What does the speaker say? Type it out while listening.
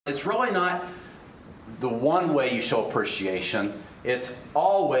It's really not the one way you show appreciation. It's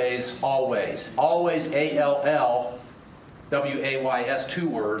always, always, always ALLWAYS, 2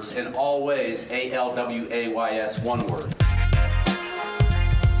 words, and always ALWAYS, 1 word.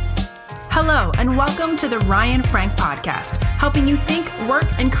 Hello, and welcome to the Ryan Frank Podcast, helping you think, work,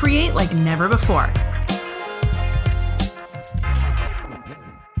 and create like never before.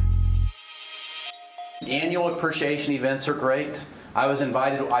 Annual appreciation events are great. I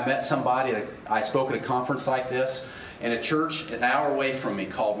met somebody, I spoke at a conference like this, and a church an hour away from me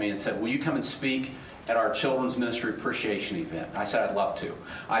called me and said, will you come and speak at our children's ministry appreciation event? I said, I'd love to.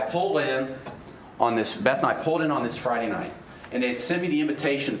 Beth and I pulled in on this Friday night, and they'd sent me the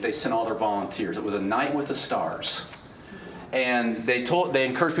invitation that they sent all their volunteers. It was a night with the stars. And they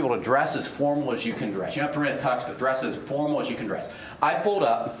encouraged people to dress as formal as you can dress. You don't have to rent a tux, but dress as formal as you can dress. I pulled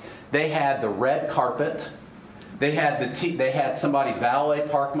up, they had the red carpet. They had somebody valet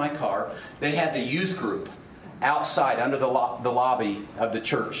park my car. They had the youth group outside under the lobby of the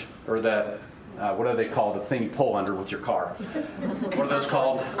church, or the what do they call the thing you pull under with your car? What are those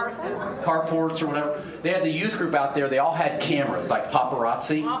called? Carports or whatever. They had the youth group out there. They all had cameras, like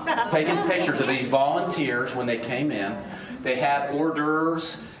paparazzi, taking pictures of these volunteers when they came in. They had hors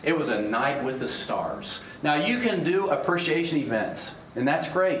d'oeuvres. It was a night with the stars. Now you can do appreciation events, and that's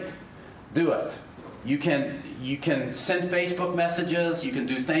great. Do it. You can send Facebook messages. You can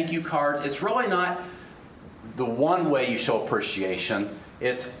do thank you cards. It's really not the one way you show appreciation.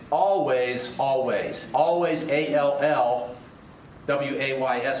 It's always, always, always ALLWAYS,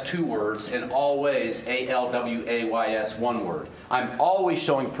 2 words, and always ALWAYS, 1 word. I'm always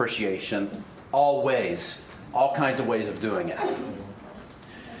showing appreciation. Always. All kinds of ways of doing it.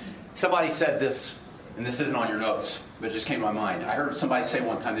 Somebody said this, and this isn't on your notes, but it just came to my mind. I heard somebody say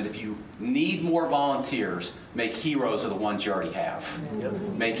one time that if you need more volunteers, make heroes of the ones you already have.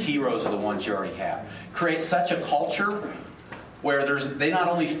 Make heroes of the ones you already have. Create such a culture where they not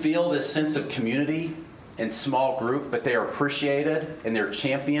only feel this sense of community and small group, but they are appreciated and they're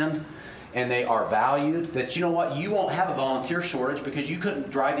championed and they are valued, that you know what, you won't have a volunteer shortage because you couldn't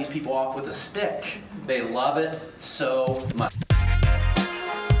drive these people off with a stick. They love it so much.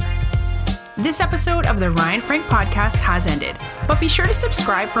 This episode of the Ryan Frank Podcast has ended, but be sure to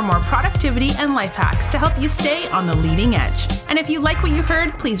subscribe for more productivity and life hacks to help you stay on the leading edge. And if you like what you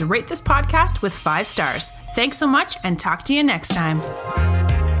heard, please rate this podcast with 5 stars. Thanks so much, and talk to you next time.